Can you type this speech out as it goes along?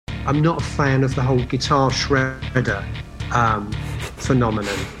I'm not a fan of the whole guitar shredder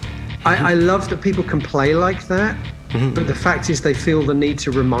phenomenon. I love that people can play like that, but the fact is they feel the need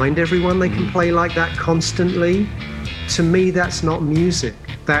to remind everyone they can play like that constantly. To me, that's not music.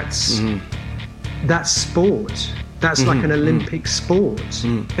 That's sport. That's like an Olympic sport.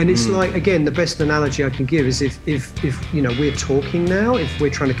 And it's like, again, the best analogy I can give is if you know, we're talking now, if we're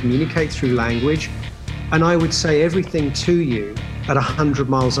trying to communicate through language, and I would say everything to you at 100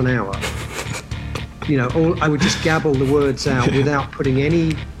 miles an hour. You know, I would just gabble the words out without putting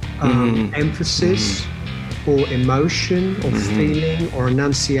any emphasis or emotion or feeling or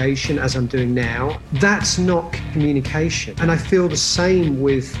enunciation as I'm doing now. That's not communication. And I feel the same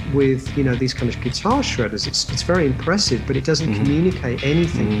with you know, these kind of guitar shredders. It's very impressive, but it doesn't communicate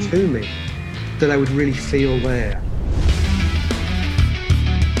anything to me that I would really feel there.